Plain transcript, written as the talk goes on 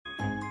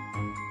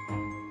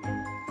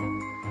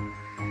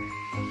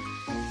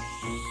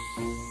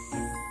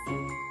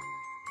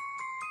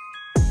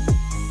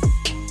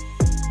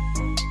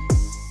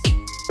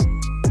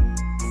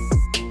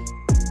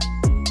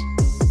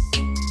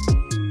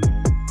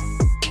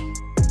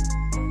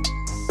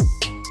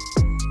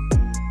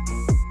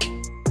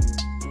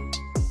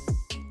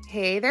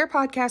Hey there,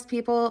 podcast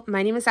people.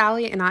 My name is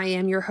Allie, and I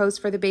am your host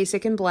for the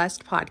Basic and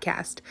Blessed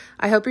podcast.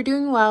 I hope you're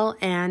doing well,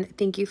 and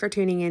thank you for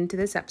tuning in to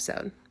this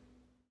episode.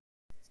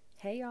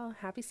 Hey, y'all.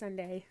 Happy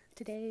Sunday.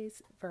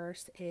 Today's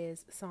verse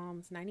is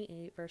Psalms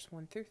 98, verse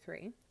 1 through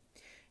 3.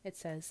 It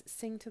says,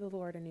 "Sing to the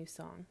Lord a new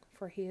song,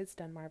 for he has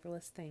done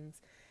marvelous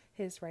things.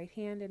 His right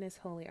hand and his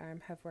holy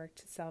arm have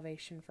worked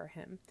salvation for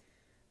him.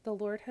 The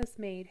Lord has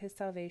made his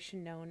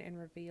salvation known and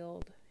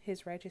revealed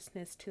his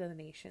righteousness to the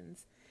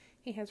nations.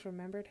 He has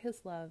remembered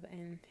his love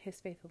and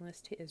his faithfulness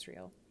to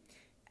Israel.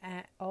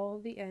 At all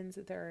the ends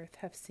of the earth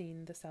have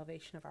seen the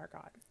salvation of our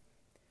God."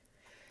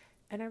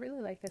 And I really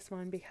like this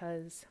one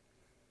because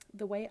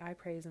the way I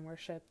praise and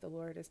worship the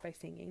Lord is by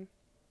singing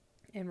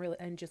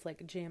and just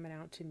like jamming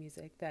out to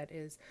music that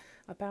is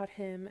about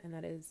him and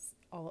that is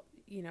all,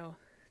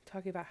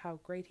 talking about how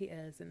great he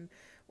is and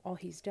all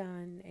he's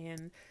done.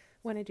 And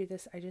when I do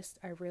this,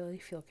 I really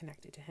feel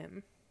connected to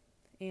him.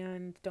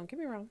 And don't get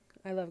me wrong,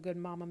 I love a good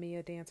Mamma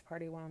Mia dance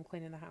party while I'm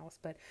cleaning the house,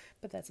 but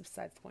that's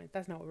besides the point.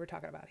 That's not what we're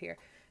talking about here.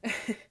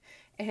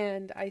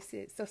 And I see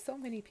it. So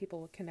many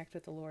people connect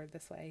with the Lord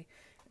this way.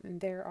 And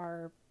there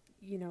are,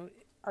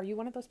 are you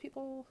one of those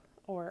people,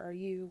 or are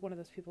you one of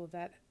those people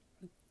that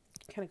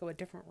kind of go a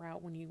different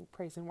route when you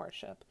praise and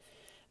worship?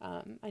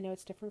 I know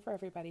it's different for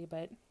everybody,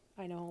 but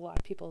I know a lot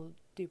of people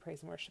do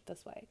praise and worship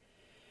this way.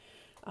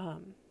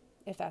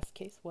 If that's the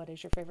case, what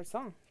is your favorite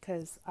song?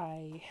 Because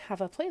I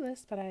have a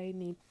playlist, but I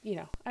need,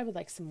 I would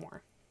like some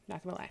more.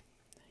 Not gonna lie.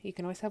 You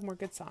can always have more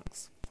good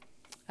songs.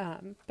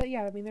 But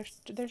yeah, I mean, there's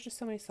just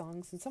so many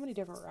songs and so many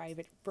different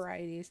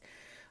varieties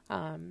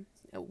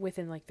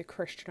within like the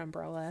Christian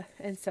umbrella.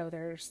 And so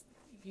there's,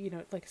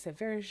 like I said,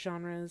 various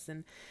genres,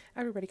 and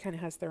everybody kind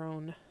of has their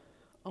own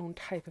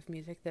type of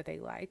music that they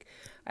like.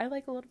 I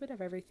like a little bit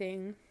of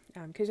everything,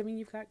 because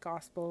you've got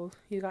gospel,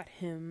 you've got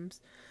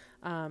hymns,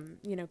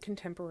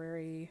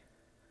 contemporary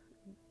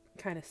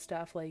kind of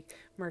stuff like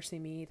Mercy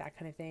Me, that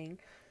kind of thing.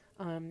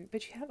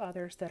 But you have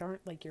others that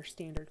aren't like your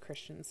standard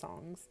Christian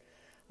songs.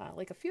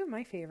 Like a few of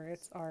my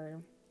favorites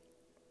are,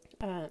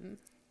 I'm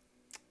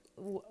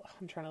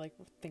trying to like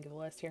think of the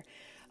list here.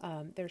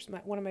 There's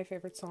one of my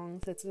favorite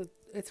songs.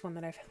 It's one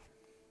that I've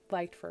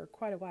liked for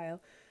quite a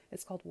while.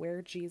 It's called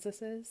 "Where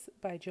Jesus Is"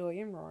 by Joey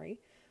and Rory.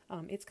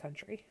 It's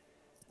country.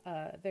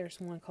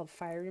 There's one called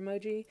 "Fire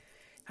Emoji."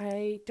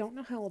 I don't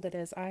know how old it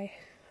is.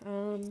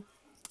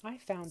 I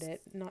found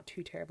it not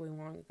too terribly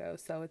long ago,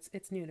 so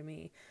it's new to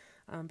me.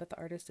 But the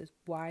artist is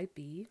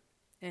YB,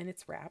 and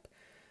it's rap.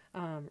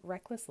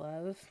 "Reckless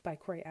Love" by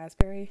Corey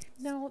Asbury.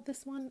 No,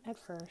 this one at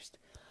first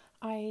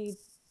I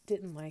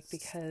didn't like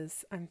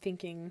because I'm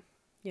thinking,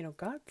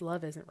 God's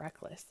love isn't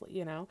reckless,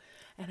 and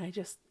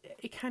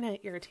it kind of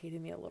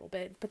irritated me a little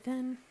bit. But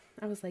then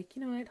I was like,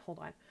 you know what, hold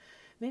on.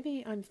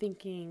 Maybe I'm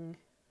thinking,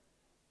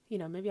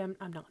 maybe I'm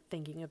not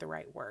thinking of the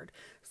right word.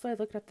 So I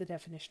looked up the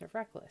definition of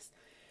reckless,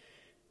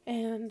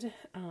 and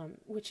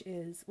which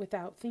is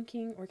without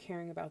thinking or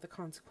caring about the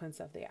consequence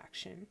of the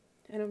action.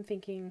 And I'm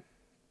thinking,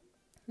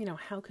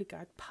 how could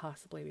God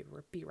possibly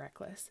be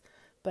reckless?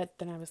 But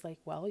then I was like,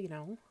 well,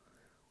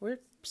 we're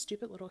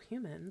stupid little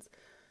humans.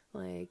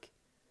 Like,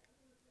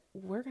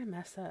 we're going to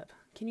mess up.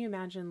 Can you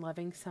imagine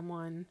loving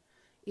someone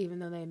even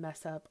though they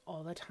mess up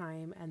all the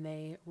time and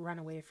they run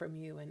away from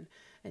you and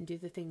do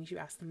the things you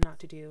ask them not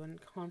to do,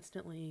 and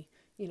constantly,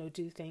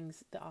 do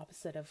things the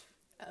opposite of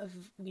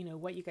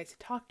what you guys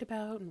talked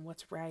about and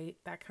what's right,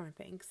 that kind of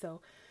thing.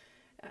 So,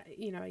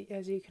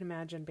 as you can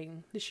imagine,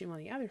 being the shoe on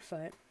the other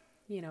foot,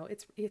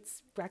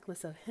 it's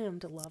reckless of him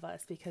to love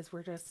us because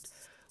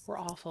we're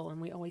awful and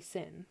we always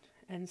sin.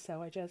 And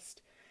so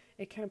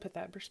it kind of put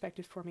that in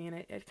perspective for me, and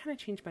it kind of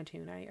changed my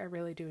tune. I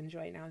really do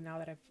enjoy it now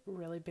that I've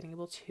really been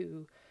able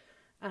to,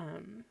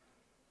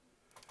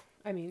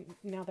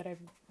 now that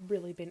I've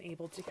really been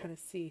able to kind of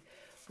see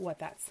what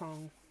that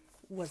song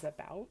was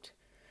about.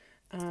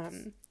 Let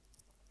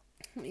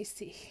me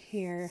see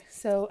here.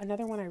 So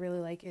another one I really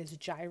like is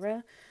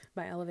 "Jireh"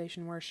 by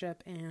Elevation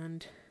Worship,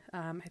 and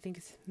I think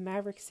it's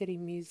Maverick City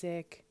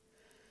Music.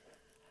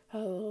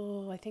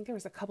 Oh, I think there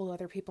was a couple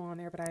other people on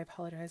there, but I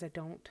apologize. I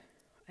don't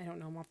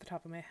know them off the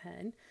top of my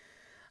head.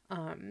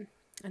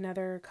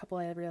 Another couple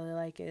I really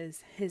like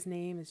is "His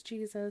Name is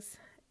Jesus"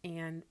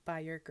 and "By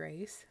Your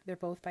Grace." They're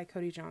both by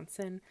Cody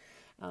Johnson.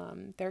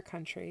 They're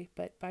country,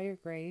 but "By Your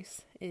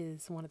Grace"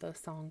 is one of those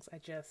songs I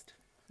just,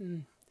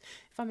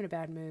 if I'm in a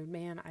bad mood,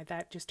 man,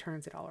 that just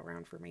turns it all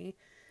around for me.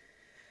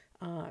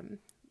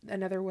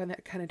 Another one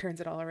that kind of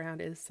turns it all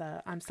around is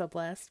 "I'm So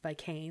Blessed" by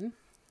Kane.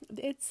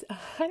 It's,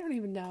 I don't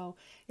even know.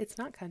 It's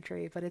not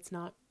country, but it's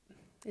not,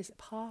 is it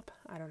pop?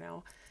 I don't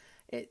know.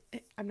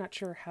 I'm not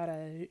sure how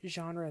to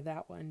genre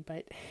that one,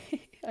 but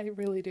I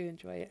really do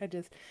enjoy it.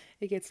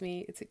 It gets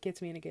me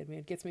in a good mood.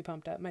 It gets me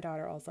pumped up. My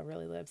daughter also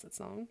really loves that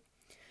song.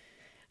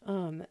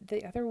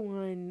 The other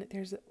one,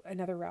 there's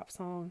another rap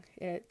song,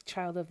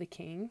 "Child of the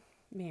King."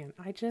 Man,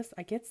 I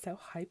get so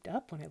hyped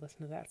up when I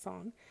listen to that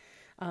song,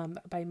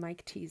 by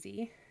Mike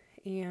Teasy.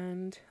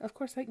 And of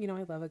course, I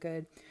love a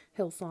good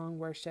Hillsong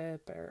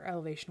worship or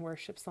Elevation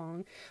Worship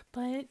song,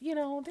 but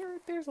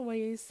there's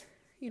ways,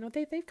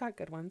 they've got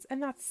good ones,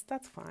 and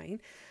that's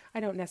fine. I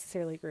don't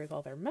necessarily agree with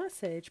all their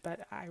message,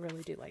 but I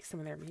really do like some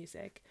of their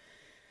music.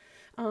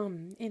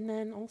 And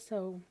then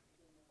also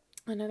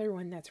another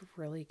one that's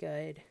really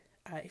good.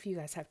 If you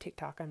guys have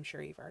TikTok, I'm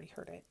sure you've already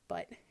heard it,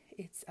 but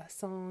it's a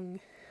song.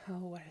 Oh,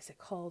 what is it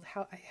called?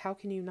 How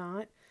Can You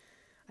Not?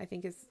 I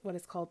think is what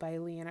it's called, by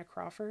Leanna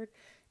Crawford,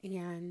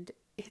 and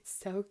it's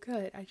so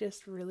good. I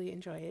just really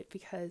enjoy it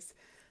because,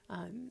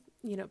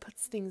 it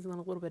puts things in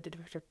a little bit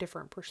of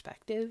different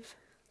perspective,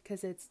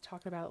 because it's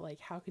talking about like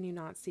how can you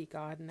not see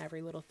God in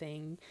every little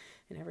thing,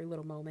 in every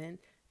little moment,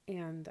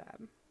 and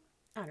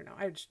I don't know.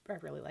 I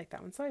really like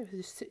that one. So I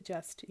would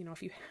suggest,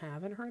 if you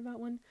haven't heard that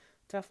one,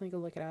 definitely go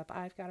look it up.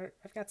 I've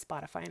got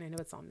Spotify, and I know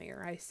it's on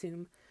there. I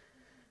assume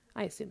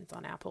it's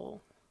on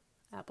Apple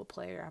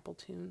Play or Apple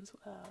Tunes.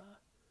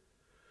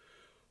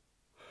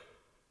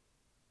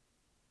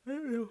 I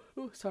don't know.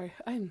 Oh, sorry.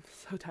 I'm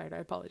so tired. I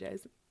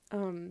apologize. I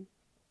don't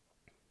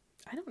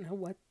know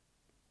what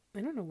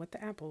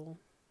the Apple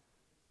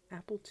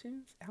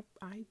Tunes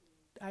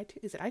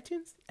is it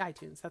iTunes?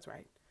 iTunes. That's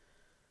right.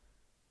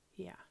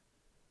 Yeah.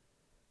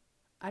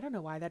 I don't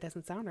know why that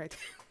doesn't sound right.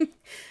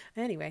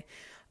 Anyway,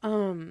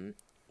 but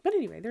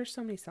anyway, there's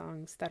so many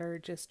songs that are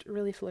just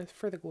really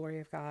for the glory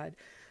of God.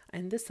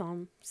 And this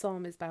psalm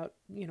is about,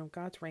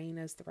 God's reign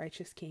as the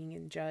righteous king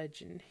and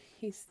judge, and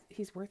he's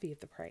worthy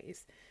of the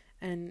praise.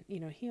 And,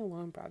 he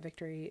alone brought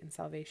victory and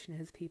salvation to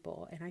his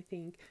people. And I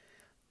think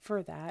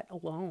for that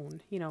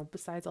alone,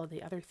 besides all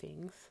the other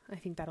things, I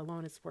think that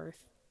alone is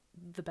worth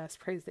the best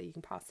praise that you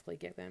can possibly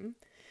give him.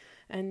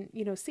 And,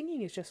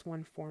 singing is just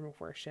one form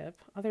of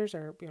worship. Others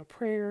are,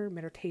 prayer,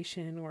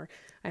 meditation, or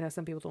I know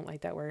some people don't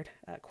like that word,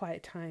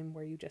 quiet time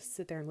where you just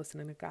sit there and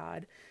listen to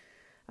God.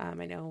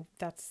 I know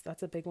that's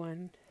a big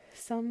one.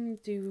 Some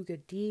do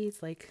good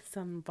deeds, like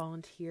some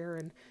volunteer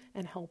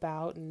and help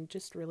out and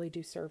just really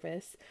do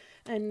service.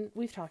 And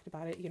we've talked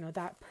about it,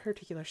 that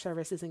particular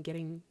service isn't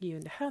getting you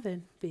into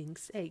heaven being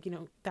saved.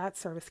 That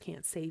service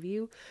can't save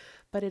you,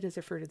 but it is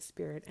a fruit of the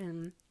Spirit.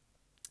 And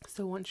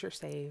so once you're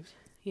saved,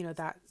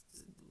 that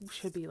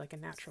should be like a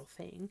natural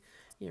thing.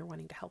 You're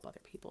wanting to help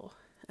other people.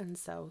 And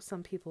so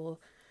some people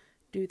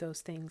do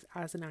those things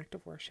as an act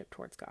of worship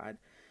towards God.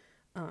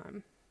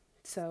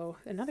 So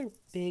another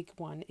big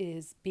one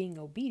is being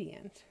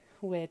obedient,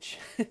 which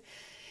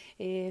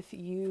if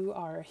you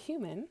are a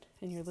human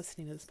and you're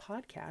listening to this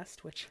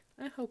podcast, which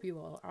I hope you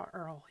all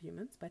are all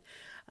humans, but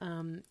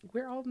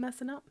we're all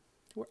messing up.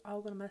 We're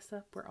all going to mess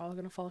up. We're all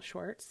going to fall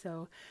short.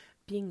 So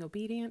being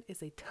obedient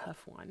is a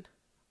tough one.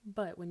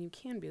 But when you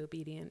can be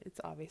obedient,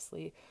 it's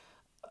obviously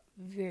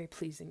very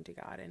pleasing to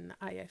God. And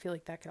I feel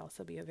like that could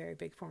also be a very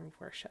big form of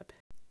worship.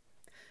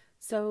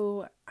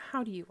 So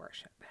how do you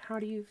worship? How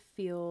do you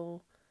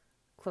feel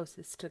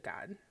closest to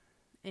God?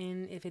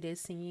 And if it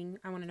is singing,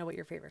 I want to know what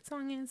your favorite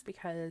song is,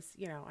 because,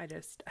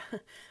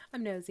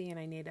 I'm nosy and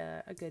I need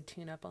a good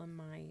tune up on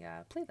my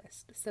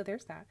playlist. So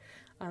there's that.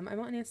 I'm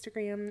on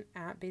Instagram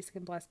at Basic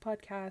and Blessed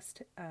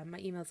Podcast. My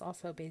email is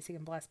also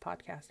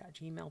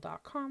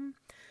basicandblessedpodcast@gmail.com.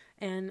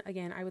 And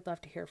again, I would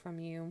love to hear from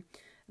you.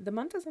 The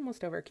month is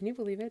almost over. Can you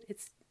believe it?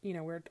 It's,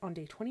 we're on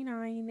day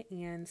 29,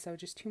 and so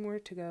just 2 more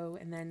to go,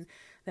 and then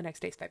the next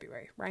day is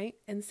February, right?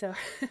 And so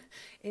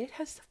it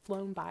has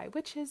flown by,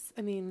 which is,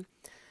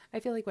 I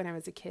feel like when I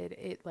was a kid,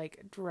 it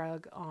like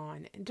drug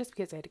on, just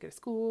because I had to go to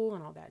school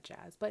and all that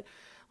jazz. But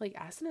like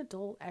as an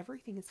adult,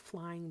 everything is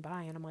flying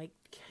by, and I'm like,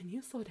 can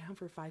you slow down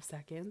for 5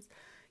 seconds?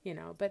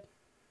 But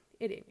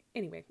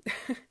anyway,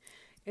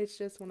 it's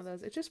just one of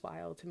those, it's just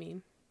wild to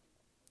me.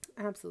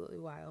 Absolutely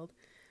wild.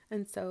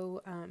 And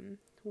so,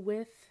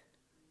 with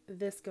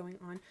this going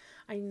on,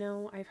 I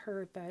know I've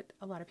heard that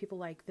a lot of people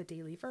like the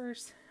daily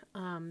verse.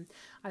 I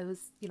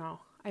was, I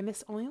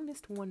only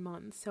missed 1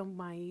 month. So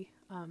my,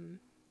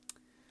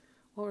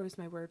 what was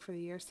my word for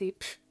the year? See,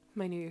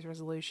 my New Year's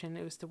resolution,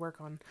 it was to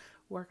work on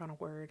a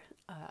word,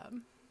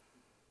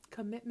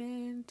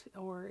 commitment,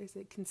 or is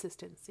it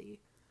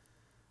consistency?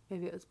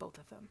 Maybe it was both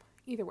of them.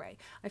 Either way,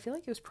 I feel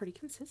like it was pretty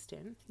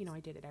consistent. I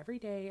did it every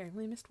day. I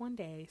only missed 1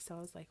 day. So I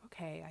was like,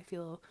 okay, I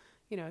feel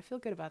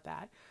good about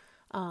that.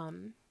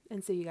 And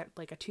so you got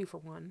like a 2 for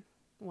 1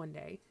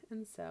 day.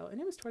 And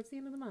it was towards the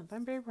end of the month.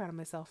 I'm very proud of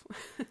myself.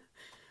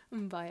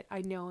 But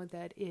I know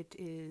that it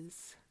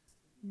is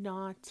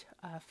not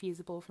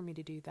feasible for me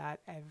to do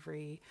that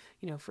every,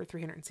 for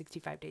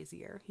 365 days a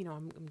year.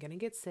 I'm going to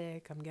get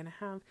sick. I'm going to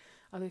have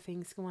other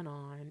things going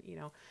on.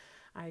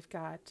 I've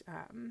got,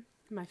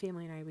 my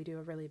family and I, we do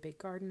a really big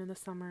garden in the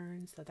summer,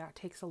 and so that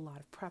takes a lot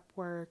of prep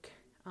work.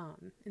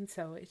 And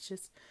so it's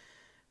just,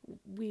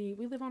 we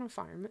live on a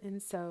farm,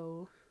 and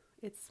so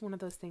it's one of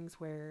those things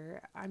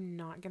where I'm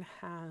not going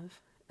to have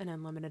an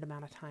unlimited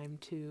amount of time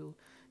to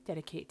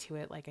dedicate to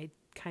it like I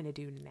kind of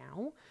do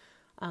now.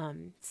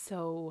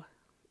 So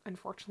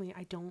unfortunately,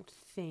 I don't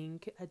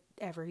think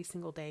every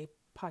single day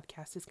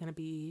podcast is going to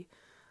be,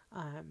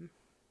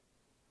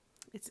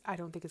 I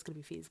don't think it's going to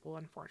be feasible,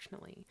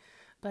 unfortunately,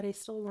 but I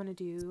still want to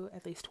do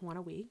at least 1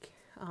 a week.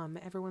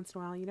 Every once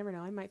in a while, you never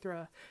know, I might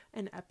throw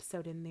an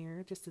episode in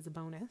there just as a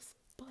bonus,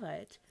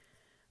 but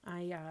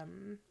I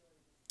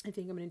I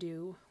think I'm going to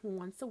do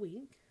once a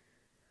week.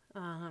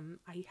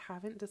 I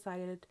haven't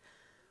decided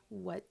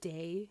what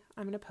day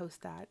I'm going to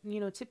post that.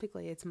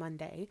 Typically it's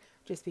Monday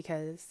just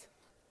because,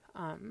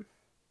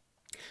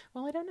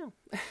 well, I don't know.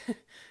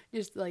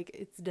 Just like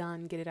it's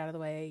done, get it out of the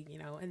way,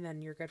 and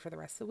then you're good for the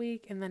rest of the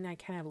week. And then I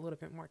kind of have a little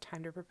bit more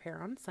time to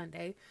prepare on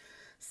Sunday.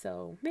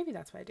 So maybe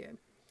that's what I do.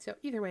 So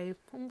either way,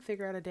 we'll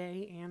figure out a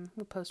day and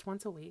we'll post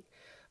once a week.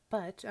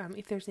 But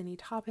if there's any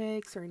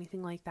topics or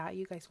anything like that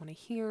you guys want to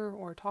hear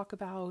or talk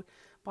about,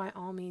 by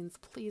all means,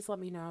 please let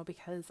me know,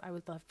 because I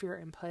would love for your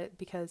input.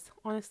 Because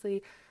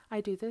honestly,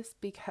 I do this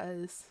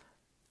because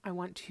I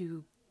want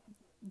to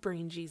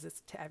bring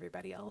Jesus to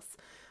everybody else.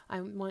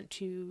 I want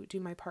to do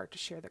my part to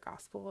share the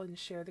gospel and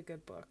share the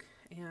good book.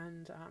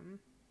 And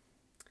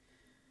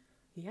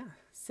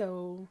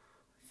so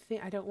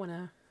I don't want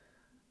to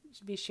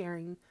be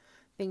sharing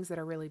things that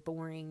are really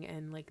boring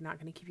and like not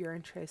going to keep your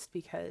interest,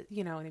 because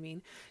you know what I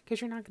mean,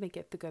 because you're not going to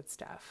get the good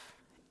stuff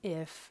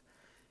if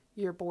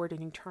you're bored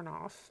and you turn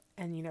off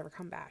and you never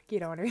come back, you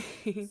know what I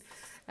mean?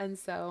 And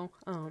so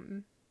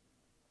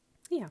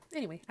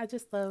anyway, I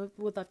just would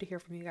love to hear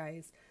from you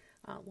guys.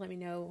 Let me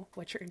know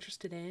what you're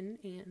interested in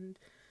and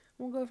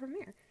we'll go from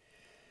there.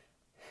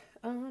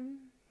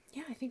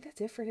 I think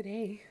that's it for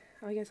today.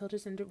 I guess I'll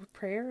just end it with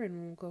prayer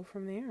and we'll go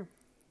from there.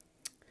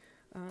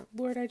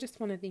 Lord, I just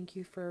want to thank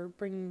you for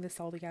bringing this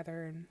all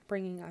together and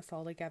bringing us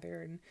all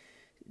together and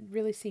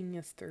really seeing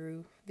us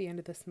through the end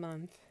of this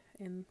month.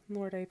 And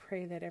Lord, I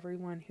pray that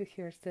everyone who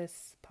hears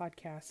this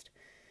podcast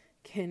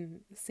can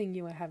sing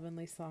you a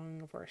heavenly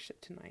song of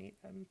worship tonight,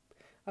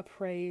 a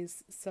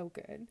praise so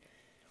good.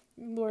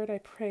 Lord, I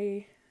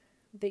pray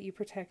that you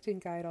protect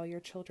and guide all your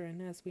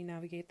children as we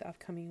navigate the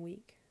upcoming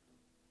week.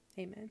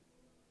 Amen.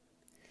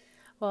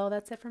 Well,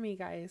 that's it for me,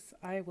 guys.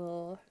 I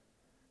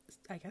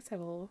guess I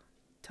will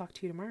talk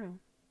to you tomorrow.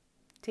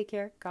 Take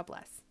care. God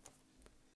bless.